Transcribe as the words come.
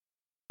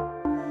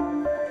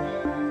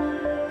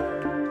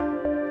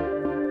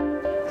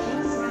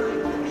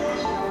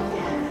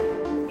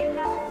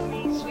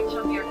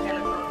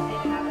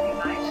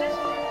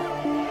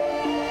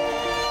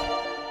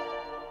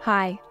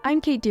Hi,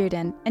 I'm Kate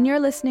Dearden, and you're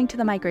listening to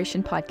the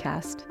Migration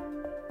Podcast.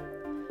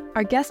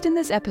 Our guest in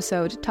this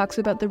episode talks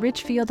about the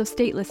rich field of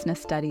statelessness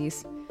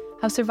studies,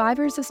 how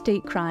survivors of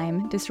state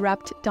crime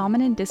disrupt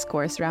dominant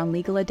discourse around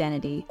legal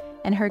identity,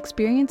 and her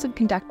experience of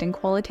conducting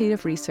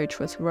qualitative research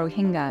with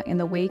Rohingya in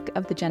the wake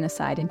of the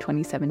genocide in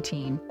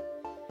 2017.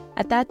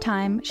 At that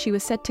time, she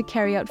was set to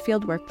carry out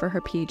fieldwork for her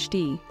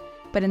PhD,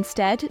 but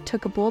instead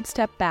took a bold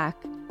step back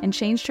and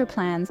changed her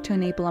plans to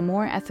enable a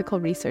more ethical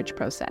research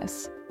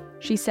process.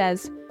 She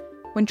says,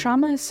 "When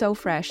trauma is so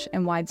fresh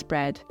and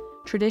widespread,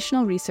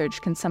 traditional research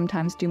can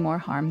sometimes do more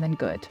harm than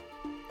good."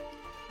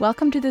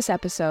 Welcome to this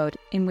episode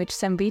in which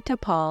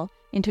Samanwita Paul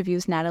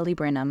interviews Natalie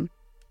Brinham.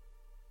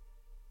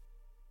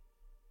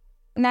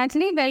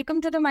 Natalie,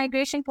 welcome to the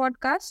Migration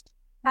Podcast.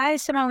 Hi,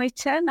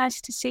 Samanwita. Nice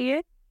to see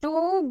you.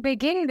 To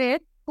begin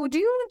with, could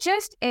you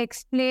just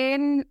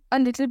explain a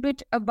little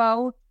bit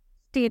about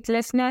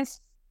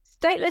statelessness?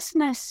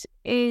 Statelessness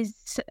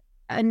is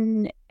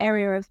an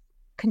area of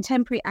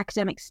contemporary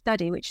academic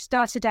study which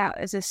started out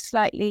as a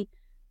slightly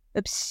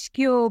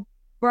obscure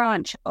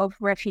branch of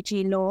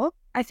refugee law.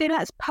 I think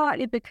that's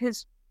partly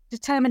because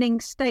determining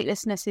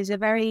statelessness is a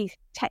very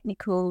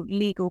technical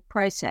legal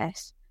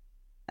process.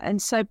 And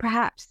so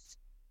perhaps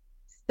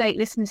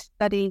statelessness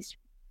studies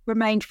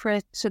remained for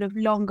a sort of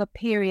longer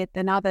period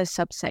than other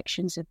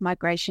subsections of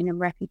migration and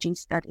refugee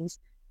studies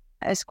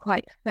as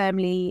quite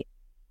firmly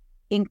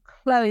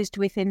enclosed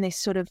within this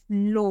sort of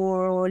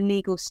law or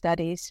legal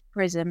studies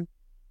prism.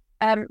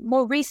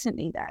 More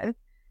recently, though,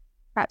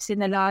 perhaps in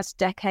the last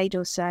decade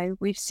or so,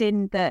 we've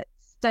seen that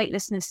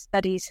statelessness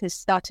studies has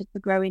started to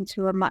grow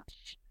into a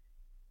much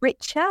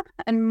richer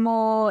and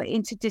more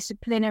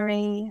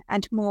interdisciplinary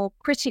and more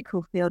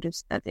critical field of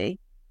study.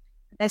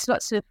 There's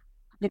lots of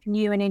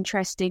new and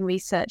interesting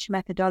research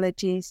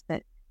methodologies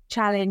that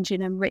challenge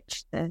and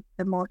enrich the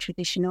more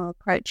traditional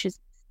approaches.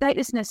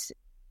 Statelessness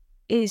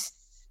is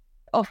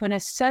often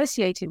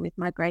associated with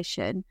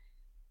migration,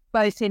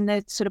 both in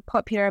the sort of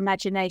popular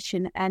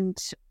imagination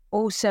and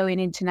also in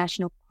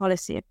international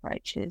policy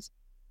approaches.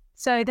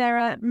 So there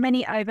are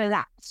many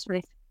overlaps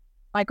with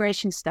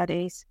migration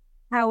studies.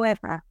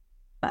 However,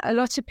 a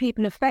lot of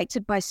people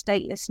affected by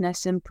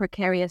statelessness and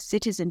precarious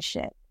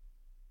citizenship,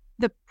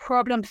 the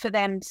problem for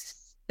them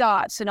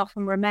starts and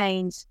often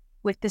remains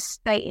with the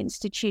state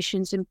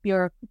institutions and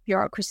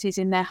bureaucracies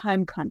in their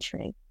home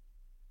country.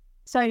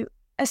 So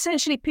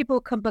essentially people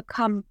can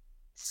become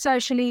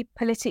socially,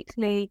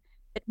 politically,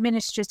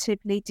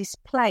 administratively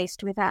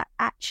displaced without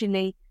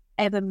actually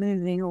ever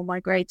moving or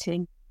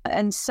migrating.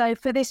 And so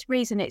for this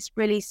reason, it's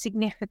really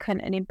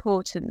significant and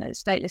important that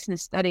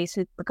statelessness studies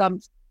have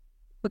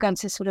begun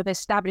to sort of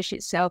establish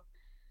itself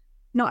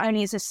not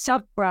only as a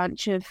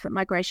sub-branch of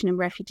migration and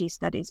refugee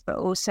studies, but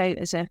also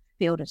as a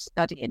field of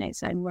study in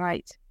its own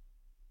right.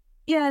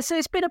 Yeah, so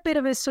it's been a bit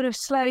of a sort of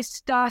slow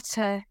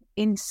starter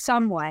in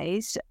some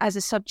ways as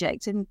a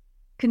subject, and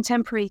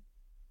contemporary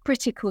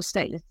critical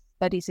stateless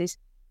studies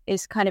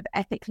is kind of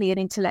ethically and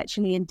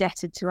intellectually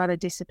indebted to other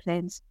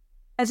disciplines.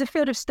 As a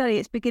field of study,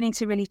 it's beginning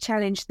to really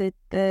challenge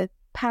the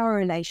power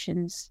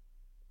relations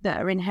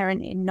that are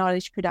inherent in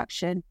knowledge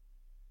production.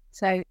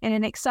 So in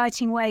an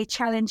exciting way,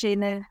 challenging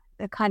the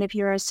kind of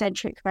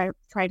Eurocentric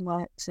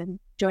frameworks and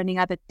joining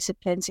other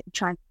disciplines in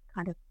trying to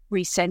kind of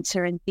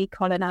recenter and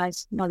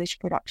decolonize knowledge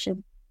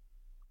production.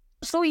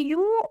 So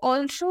you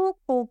also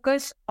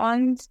focus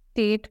on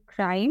state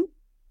crime,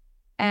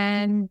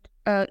 and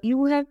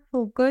you have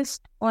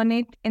focused on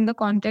it in the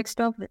context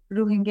of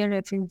Rohingya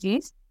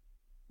refugees.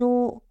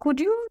 So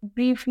could you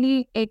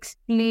briefly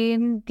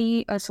explain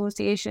the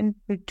association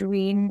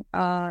between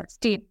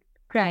state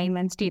crime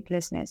and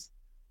statelessness?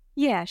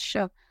 Yeah,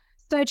 sure.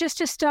 So just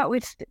to start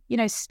with,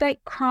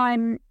 state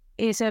crime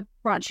is a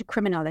branch of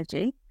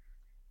criminology,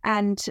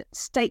 and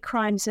state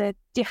crimes are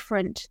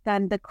different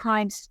than the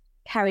crimes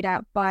carried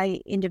out by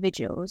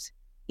individuals,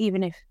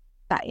 even if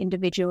that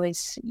individual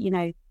is,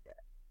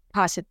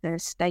 part of the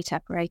state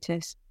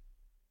apparatus.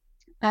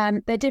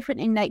 They're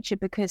different in nature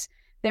because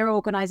they're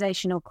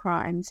organizational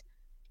crimes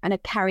and are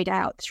carried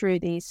out through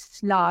these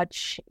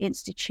large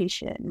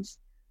institutions.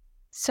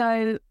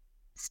 So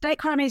state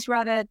crime is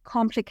rather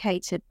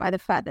complicated by the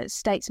fact that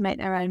states make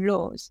their own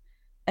laws.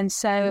 And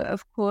so,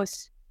 of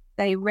course,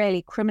 they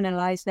rarely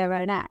criminalize their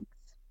own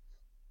acts.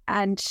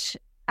 And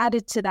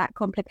added to that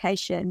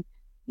complication,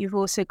 you've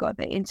also got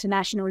that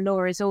international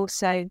law is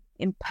also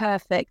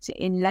imperfect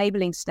in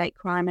labeling state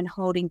crime and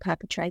holding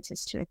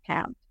perpetrators to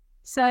account.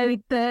 So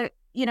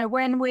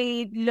when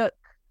we look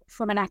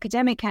from an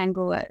academic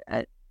angle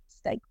at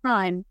state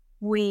crime,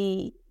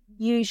 we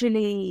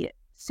usually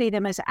see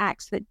them as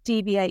acts that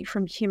deviate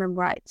from human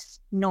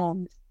rights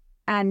norms.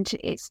 And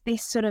it's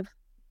this sort of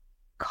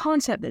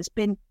concept that's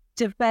been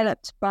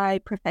developed by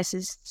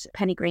Professors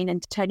Penny Green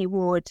and Tony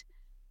Ward.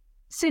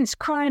 Since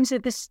crimes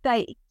of the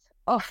state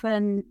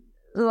often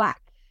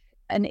lack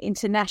an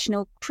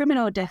international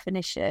criminal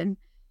definition,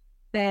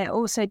 they're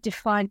also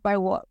defined by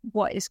what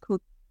is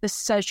called the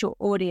social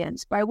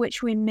audience, by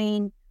which we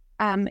mean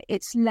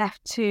it's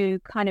left to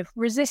kind of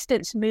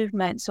resistance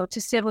movements or to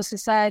civil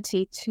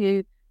society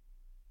to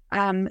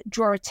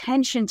draw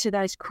attention to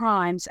those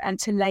crimes and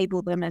to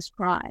label them as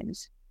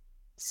crimes.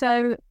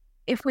 So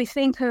if we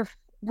think of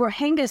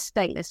Rohingya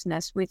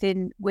statelessness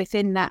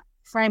within that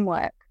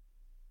framework,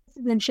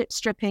 citizenship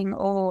stripping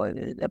or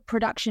the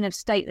production of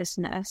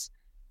statelessness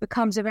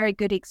becomes a very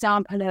good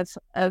example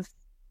of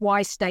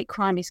why state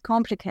crime is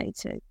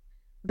complicated.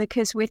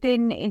 Because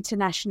within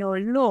international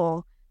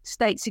law,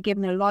 states are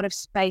given a lot of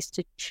space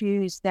to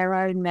choose their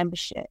own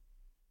membership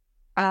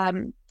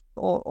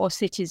or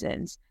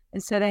citizens.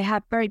 And so they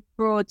have very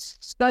broad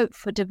scope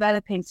for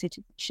developing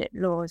citizenship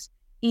laws,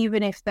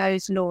 even if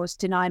those laws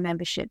deny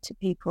membership to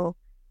people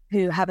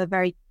who have a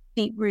very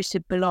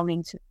deep-rooted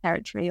belonging to the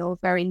territory or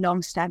very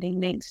long-standing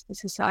links to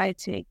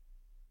society.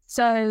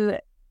 So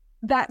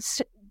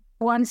that's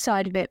one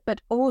side of it, but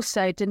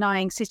also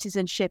denying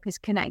citizenship is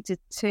connected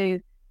to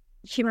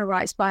human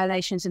rights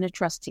violations and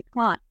atrocity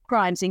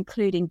crimes,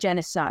 including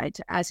genocide,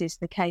 as is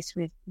the case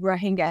with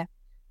Rohingya.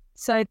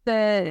 So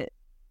the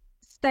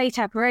state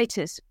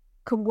apparatus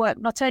can work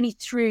not only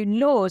through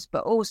laws,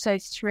 but also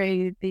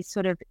through these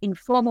sort of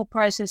informal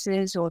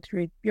processes or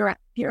through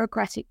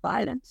bureaucratic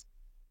violence.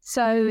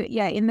 So,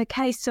 yeah, in the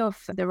case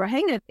of the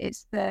Rohingya,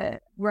 it's the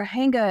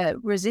Rohingya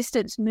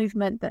resistance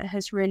movement that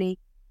has really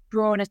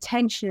drawn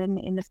attention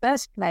in the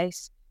first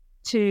place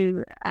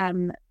to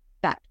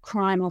that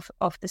crime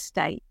of the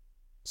state.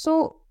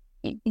 So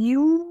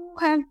you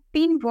have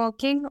been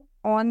working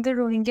on the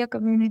Rohingya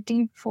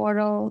community for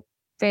a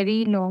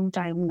very long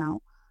time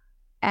now.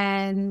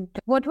 And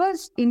what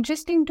was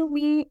interesting to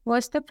me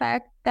was the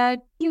fact that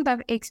you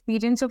have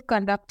experience of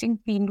conducting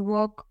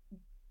fieldwork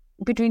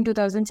between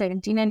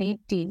 2017 and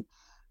 18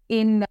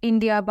 in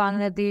India,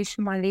 Bangladesh,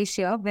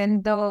 Malaysia,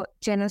 when the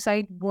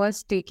genocide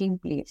was taking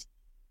place.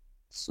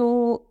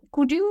 So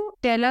could you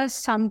tell us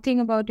something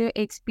about your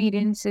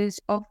experiences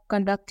of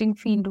conducting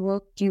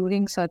fieldwork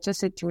during such a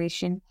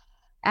situation?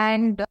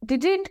 And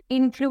did it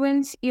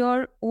influence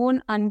your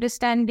own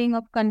understanding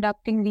of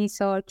conducting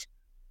research?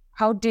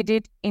 How did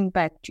it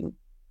impact you?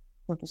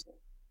 What is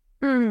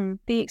it?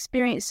 The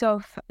experience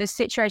of the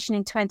situation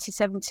in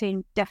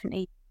 2017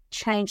 definitely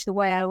changed the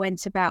way I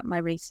went about my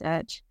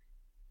research,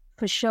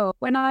 for sure.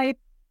 When I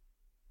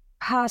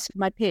passed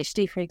my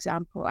PhD, for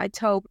example, I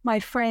told my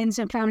friends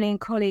and family and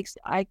colleagues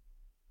I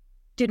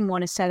didn't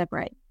want to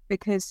celebrate,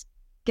 because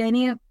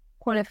gaining a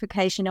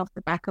qualification off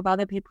the back of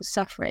other people's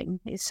suffering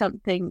is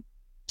something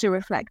to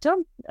reflect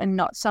on and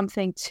not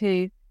something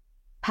to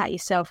pat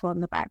yourself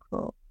on the back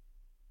for.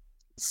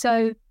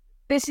 So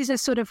this is a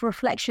sort of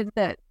reflection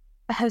that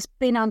has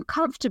been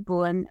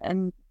uncomfortable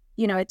and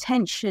you know, a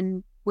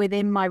tension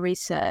within my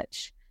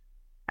research.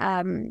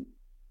 You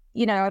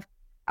know,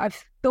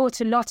 I've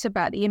thought a lot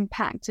about the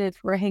impact of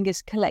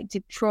Rohingya's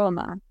collective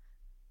trauma,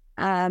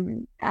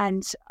 and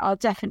I'll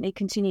definitely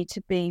continue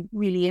to be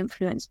really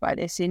influenced by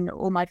this in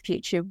all my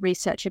future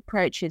research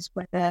approaches,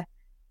 whether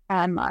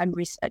I'm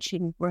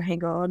researching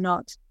Rohingya or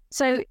not.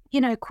 So, you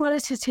know,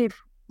 qualitative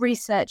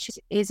research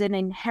is an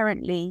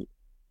inherently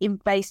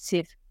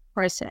invasive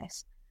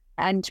process.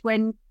 And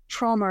when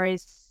trauma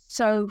is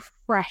so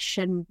fresh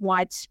and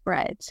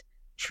widespread,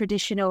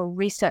 traditional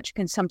research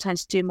can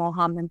sometimes do more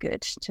harm than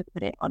good, to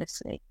put it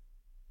honestly.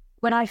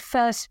 When I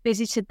first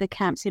visited the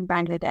camps in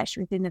Bangladesh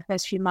within the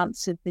first few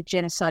months of the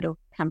genocidal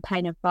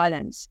campaign of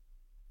violence,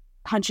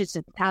 hundreds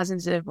of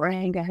thousands of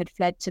Rohingya had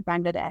fled to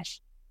Bangladesh.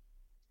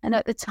 And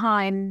at the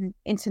time,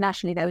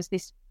 internationally, there was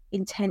this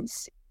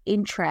intense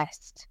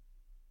interest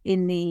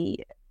in the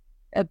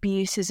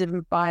abuses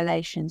and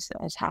violations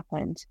that has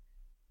happened.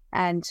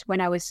 And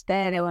when I was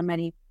there were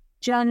many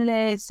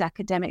journalists,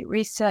 academic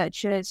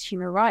researchers,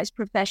 human rights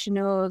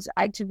professionals,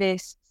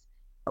 activists,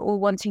 all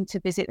wanting to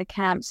visit the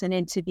camps and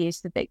interview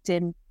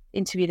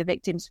the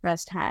victims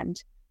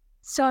firsthand.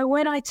 So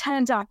when I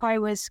turned up, I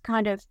was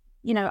kind of,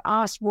 you know,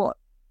 asked what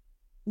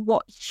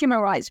human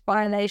rights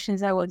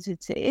violations I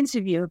wanted to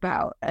interview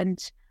about. And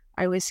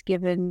I was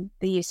given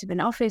the use of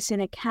an office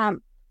in a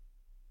camp,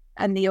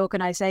 and the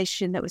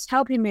organisation that was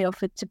helping me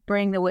offered to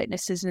bring the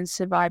witnesses and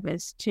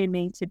survivors to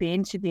me to be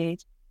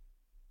interviewed.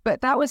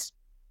 But that was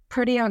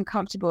pretty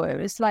uncomfortable. It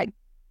was like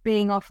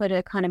being offered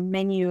a kind of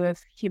menu of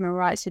human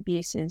rights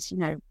abuses, you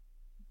know,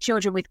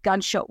 children with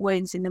gunshot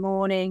wounds in the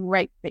morning,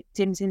 rape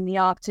victims in the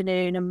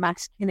afternoon, and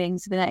mass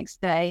killings the next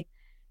day.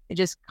 It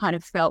just kind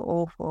of felt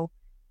awful.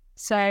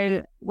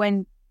 So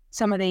when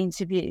some of the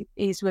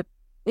interviewees were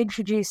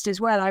introduced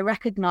as well, I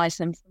recognised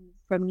them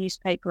from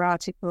newspaper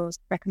articles,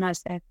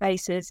 recognised their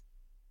faces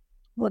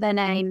or their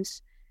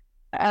names.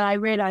 And I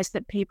realised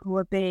that people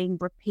were being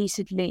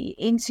repeatedly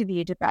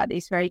interviewed about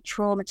these very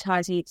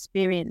traumatising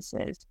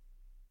experiences.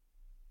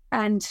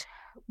 And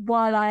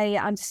while I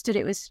understood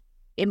it was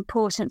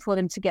important for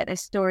them to get their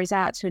stories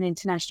out to an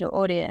international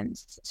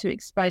audience to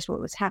expose what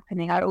was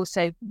happening, I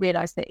also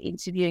realised that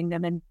interviewing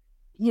them and,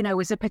 you know,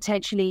 was a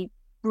potentially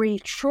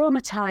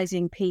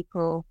re-traumatising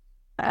people,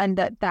 and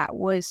that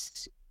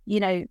was, you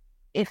know,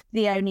 if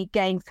the only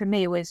gain for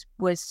me was,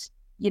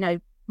 you know,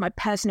 my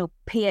personal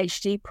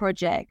PhD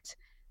project,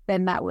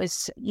 then that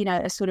was, you know,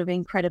 a sort of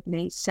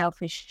incredibly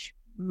selfish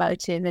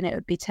motive, and it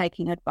would be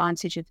taking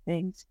advantage of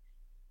things.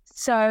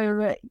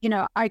 So,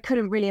 I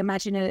couldn't really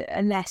imagine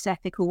a less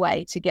ethical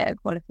way to get a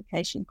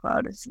qualification, quite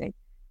honestly.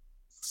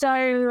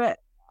 So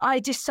I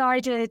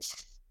decided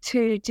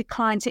to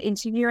decline to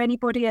interview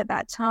anybody at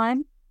that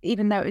time,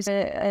 even though it was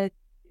a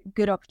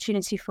good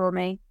opportunity for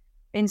me.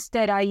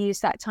 Instead, I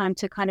used that time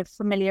to kind of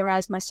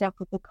familiarize myself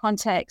with the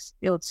context,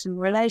 build some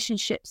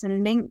relationships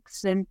and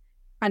links, and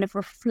kind of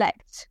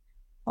reflect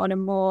on a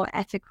more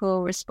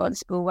ethical,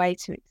 responsible way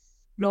to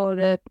explore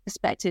the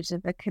perspectives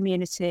of the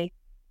community.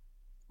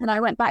 And I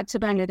went back to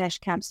Bangladesh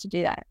camps to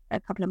do that a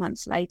couple of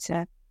months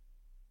later.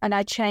 And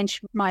I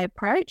changed my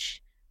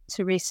approach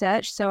to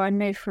research. So I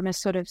moved from a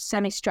sort of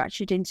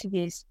semi-structured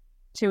interviews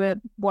to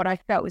what I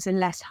felt was a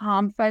less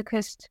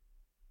harm-focused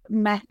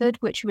method,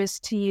 which was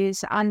to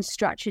use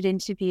unstructured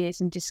interviews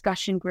and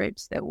discussion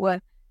groups that were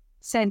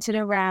centered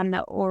around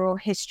the oral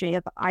history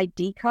of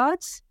ID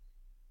cards.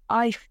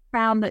 I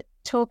found that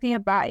talking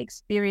about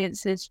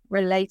experiences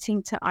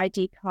relating to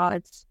ID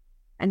cards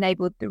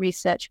enabled the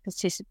research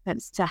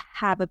participants to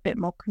have a bit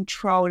more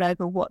control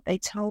over what they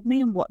told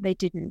me and what they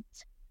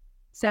didn't.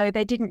 So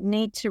they didn't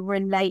need to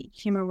relate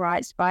human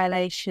rights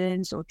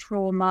violations or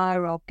trauma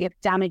or give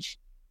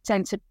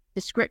damage-centered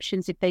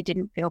descriptions if they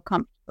didn't feel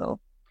comfortable.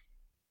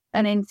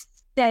 And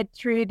instead,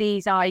 through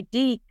these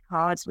ID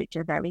cards, which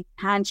are very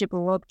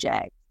tangible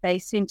objects, they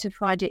seem to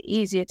find it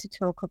easier to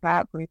talk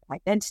about group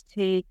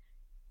identity,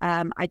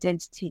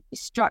 identity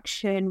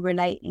destruction,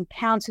 relate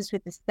encounters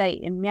with the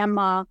state in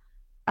Myanmar,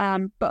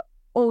 but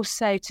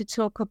also to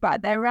talk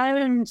about their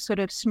own sort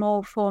of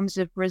small forms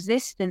of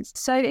resistance.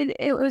 So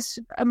it was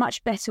a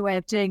much better way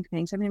of doing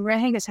things. I mean,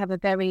 Rohingyas have a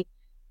very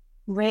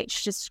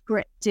rich,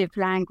 descriptive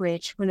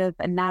language full of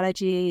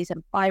analogies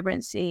and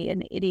vibrancy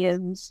and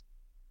idioms.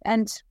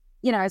 And,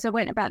 as I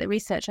went about the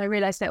research, I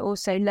realized they're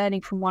also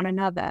learning from one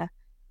another,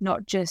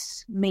 not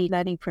just me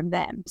learning from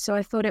them. So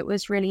I thought it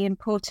was really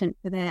important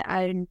for their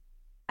own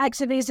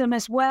activism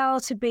as well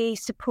to be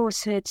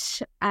supported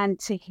and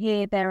to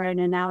hear their own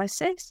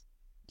analysis.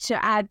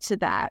 To add to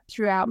that,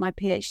 throughout my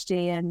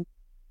PhD and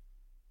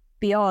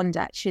beyond,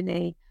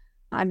 actually,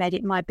 I made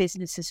it my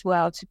business as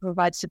well to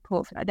provide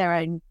support for their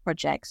own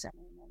projects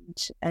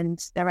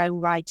and their own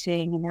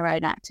writing and their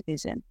own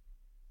activism.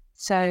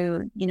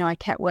 So, I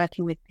kept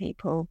working with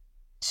people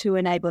to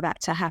enable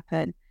that to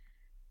happen.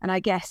 And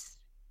I guess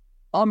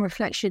on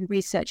reflection,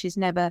 research is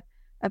never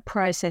a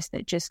process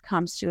that just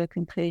comes to a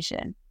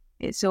conclusion.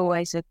 It's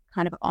always a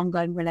kind of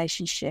ongoing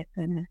relationship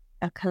and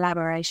a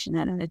collaboration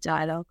and a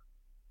dialogue.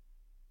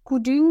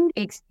 Could you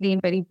explain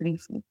very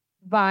briefly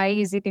why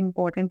is it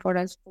important for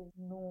us to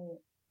know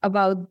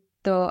about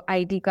the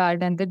ID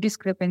card and the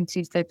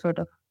discrepancies that sort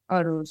of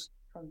arose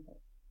from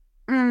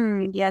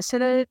that? Yeah,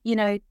 so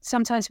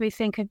sometimes we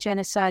think of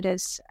genocide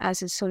as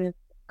a sort of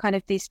kind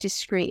of these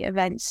discrete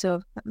events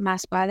of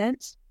mass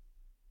violence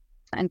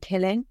and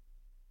killing.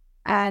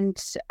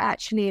 And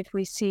actually, if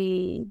we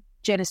see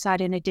genocide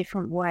in a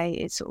different way,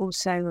 it's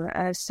also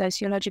a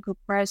sociological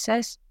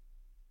process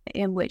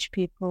in which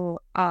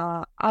people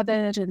are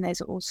othered, and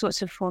there's all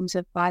sorts of forms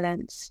of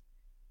violence.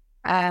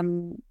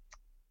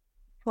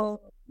 For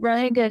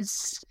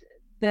Rohingyas,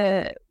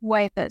 the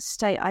way that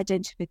state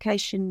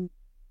identification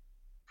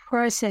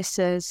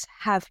processes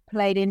have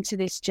played into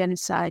this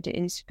genocide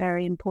is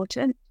very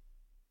important.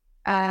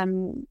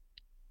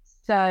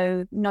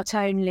 So not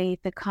only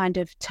the kind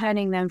of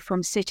turning them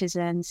from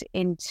citizens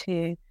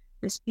into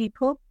this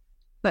people,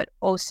 but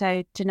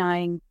also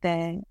denying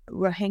their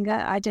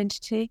Rohingya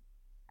identity.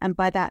 And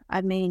by that,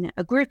 I mean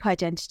a group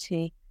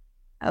identity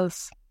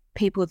of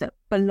people that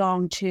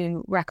belong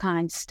to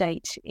Rakhine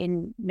state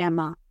in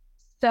Myanmar.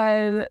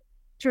 So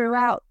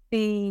throughout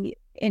the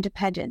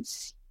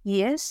independence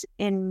years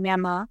in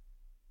Myanmar,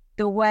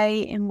 the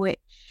way in which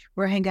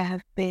Rohingya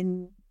have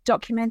been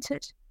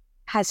documented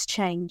has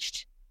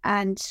changed.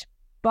 And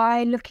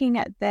by looking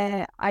at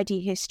their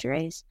ID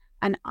histories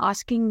and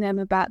asking them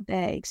about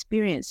their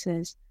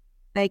experiences,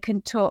 they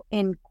can talk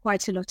in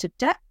quite a lot of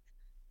depth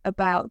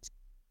about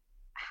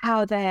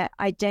how their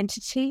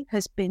identity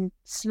has been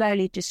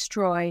slowly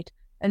destroyed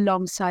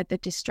alongside the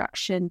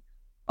destruction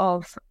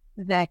of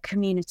their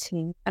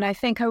community. And I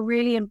think a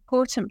really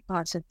important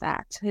part of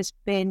that has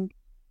been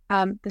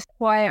the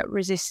quiet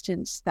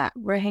resistance that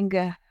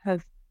Rohingya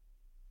have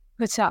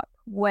put up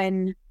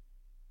when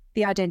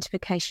the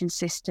identification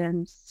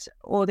systems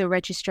or the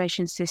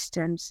registration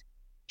systems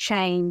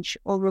change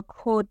or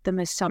record them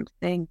as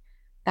something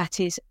that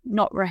is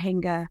not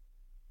Rohingya,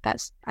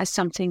 that's as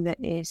something that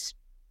is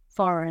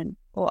foreign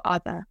or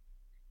other.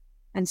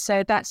 And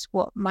so that's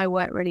what my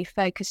work really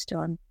focused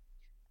on.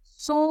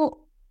 So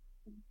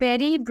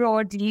very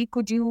broadly,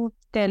 could you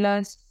tell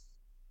us,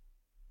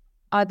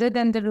 other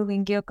than the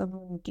Rohingya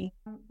community,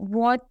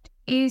 what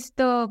is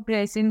the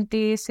present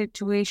day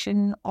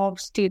situation of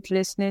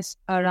statelessness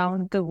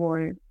around the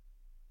world,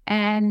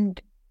 and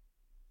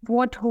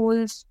what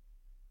holds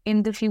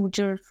in the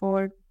future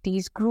for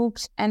these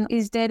groups, and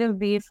is there a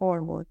way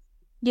forward?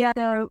 Yeah,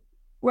 the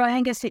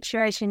Rohingya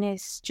situation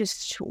is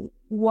just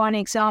one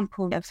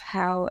example of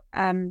how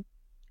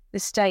the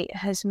state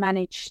has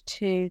managed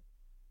to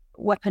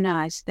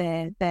weaponize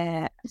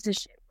their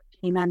censorship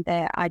regime and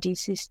their ID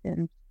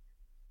system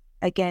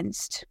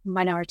against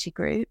minority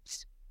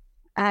groups.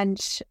 And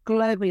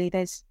globally,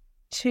 there's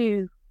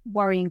two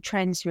worrying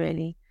trends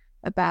really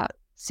about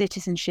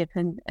citizenship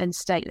and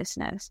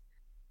statelessness.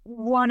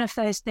 One of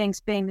those things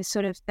being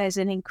there's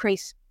an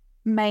increased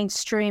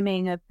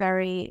mainstreaming of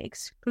very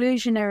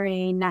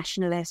exclusionary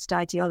nationalist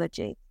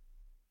ideology.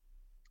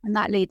 And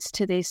that leads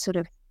to these sort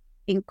of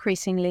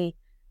increasingly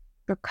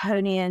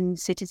draconian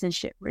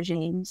citizenship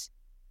regimes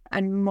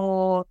and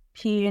more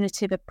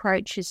punitive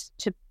approaches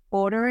to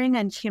bordering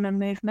and human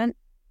movement.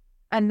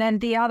 And then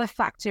the other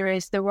factor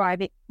is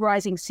the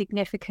rising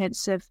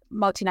significance of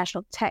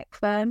multinational tech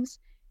firms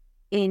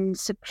in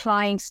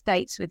supplying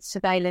states with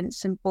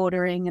surveillance and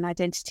bordering and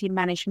identity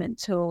management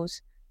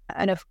tools.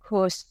 And of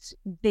course,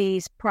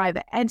 these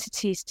private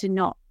entities do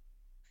not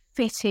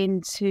fit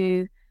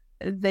into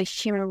the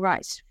human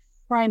rights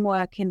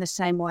framework in the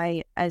same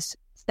way as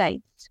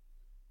states.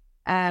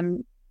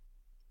 So,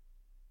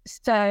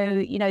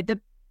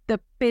 the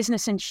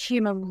business and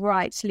human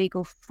rights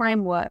legal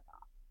framework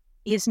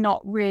is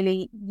not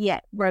really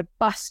yet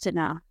robust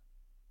enough,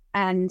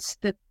 and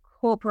the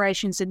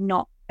corporations are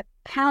not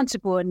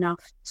accountable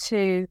enough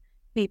to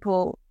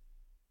people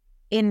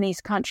in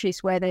these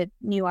countries where the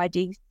new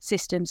ID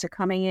systems are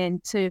coming in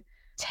to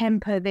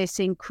temper this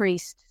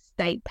increased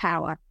state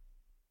power.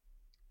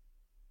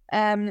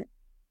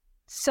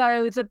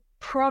 So the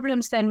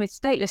problems then with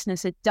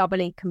statelessness are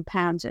doubly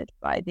compounded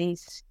by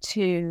these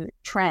two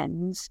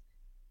trends.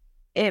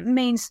 It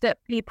means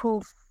that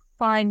people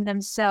find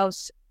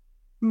themselves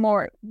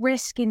more at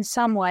risk in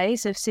some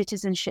ways of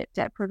citizenship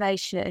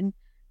deprivation,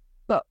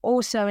 but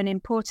also, and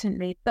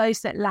importantly,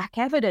 those that lack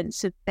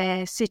evidence of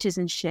their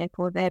citizenship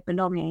or their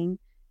belonging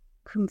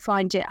can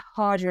find it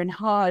harder and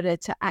harder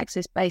to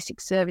access basic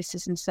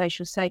services and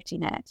social safety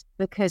nets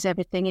because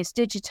everything is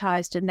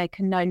digitized and they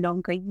can no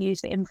longer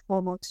use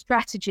informal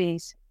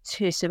strategies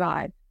to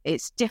survive.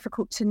 It's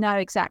difficult to know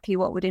exactly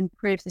what would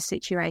improve the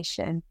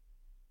situation.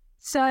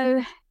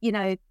 So,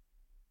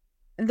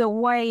 the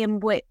way in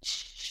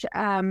which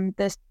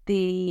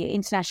the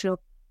international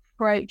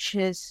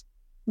approaches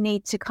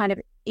need to kind of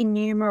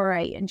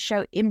enumerate and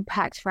show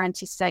impact for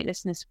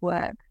anti-statelessness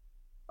work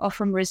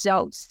often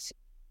results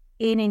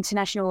in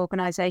international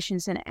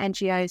organizations and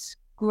NGOs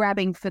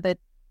grabbing for the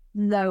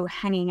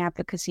low-hanging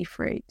advocacy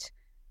fruit.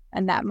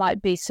 And that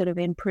might be sort of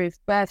improved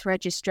birth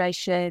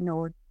registration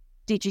or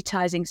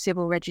digitizing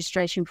civil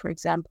registration, for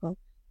example.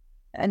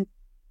 And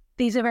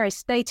these are very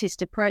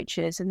statist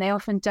approaches, and they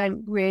often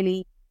don't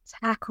really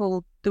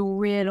tackle the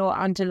real or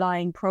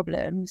underlying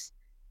problems.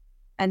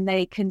 And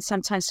they can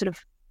sometimes sort of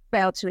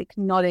fail to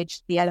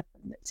acknowledge the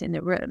elephant that's in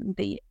the room,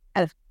 the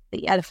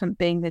elephant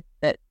being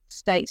that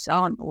states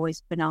aren't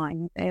always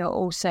benign. They are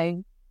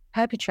also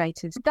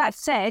perpetrators. That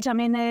said,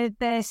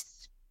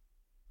 there's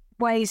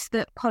ways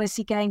that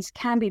policy gains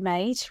can be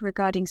made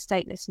regarding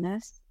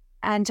statelessness.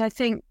 And I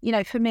think,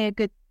 for me, a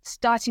good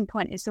starting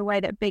point is the way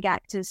that big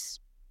actors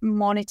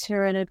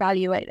monitor and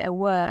evaluate their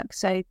work.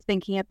 So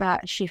thinking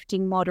about a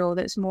shifting model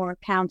that's more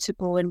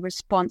accountable and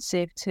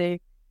responsive to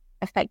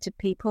affected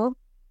people,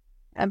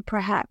 and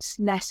perhaps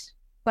less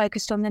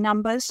focused on the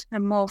numbers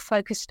and more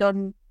focused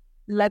on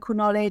local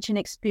knowledge and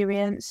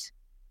experience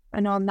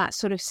and on that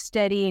sort of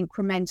steady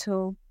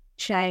incremental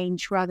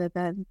change rather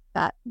than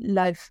that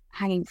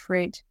low-hanging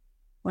fruit.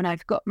 When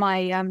I've got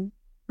my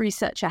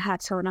researcher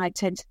hat on, I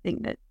tend to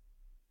think that,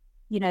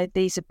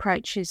 these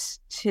approaches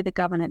to the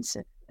governance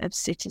of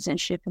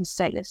citizenship and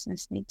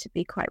statelessness need to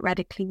be quite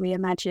radically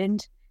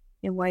reimagined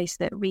in ways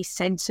that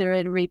recenter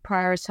and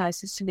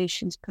reprioritize the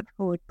solutions put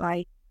forward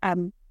by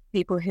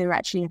people who are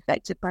actually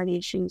affected by the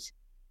issues,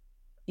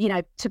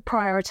 to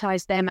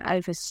prioritize them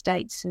over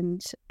states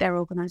and their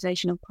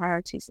organizational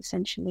priorities,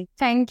 essentially.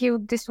 Thank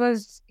you. This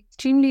was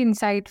extremely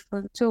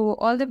insightful. So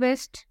all the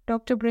best,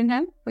 Dr.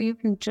 Brinham, for your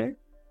future.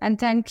 And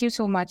thank you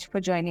so much for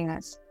joining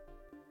us.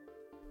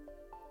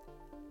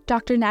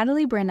 Dr.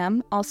 Natalie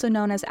Brinham, also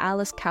known as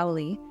Alice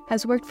Cowley,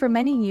 has worked for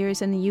many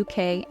years in the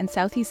UK and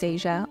Southeast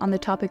Asia on the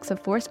topics of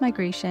forced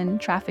migration,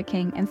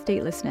 trafficking, and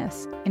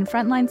statelessness, in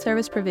frontline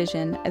service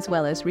provision, as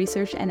well as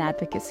research and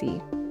advocacy.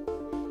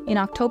 In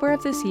October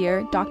of this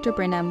year, Dr.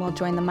 Brinham will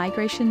join the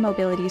Migration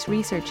Mobilities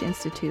Research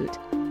Institute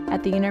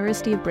at the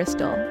University of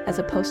Bristol as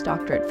a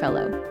postdoctorate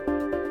fellow.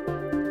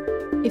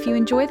 If you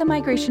enjoy the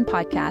Migration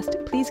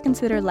Podcast, please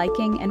consider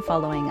liking and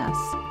following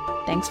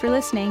us. Thanks for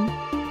listening.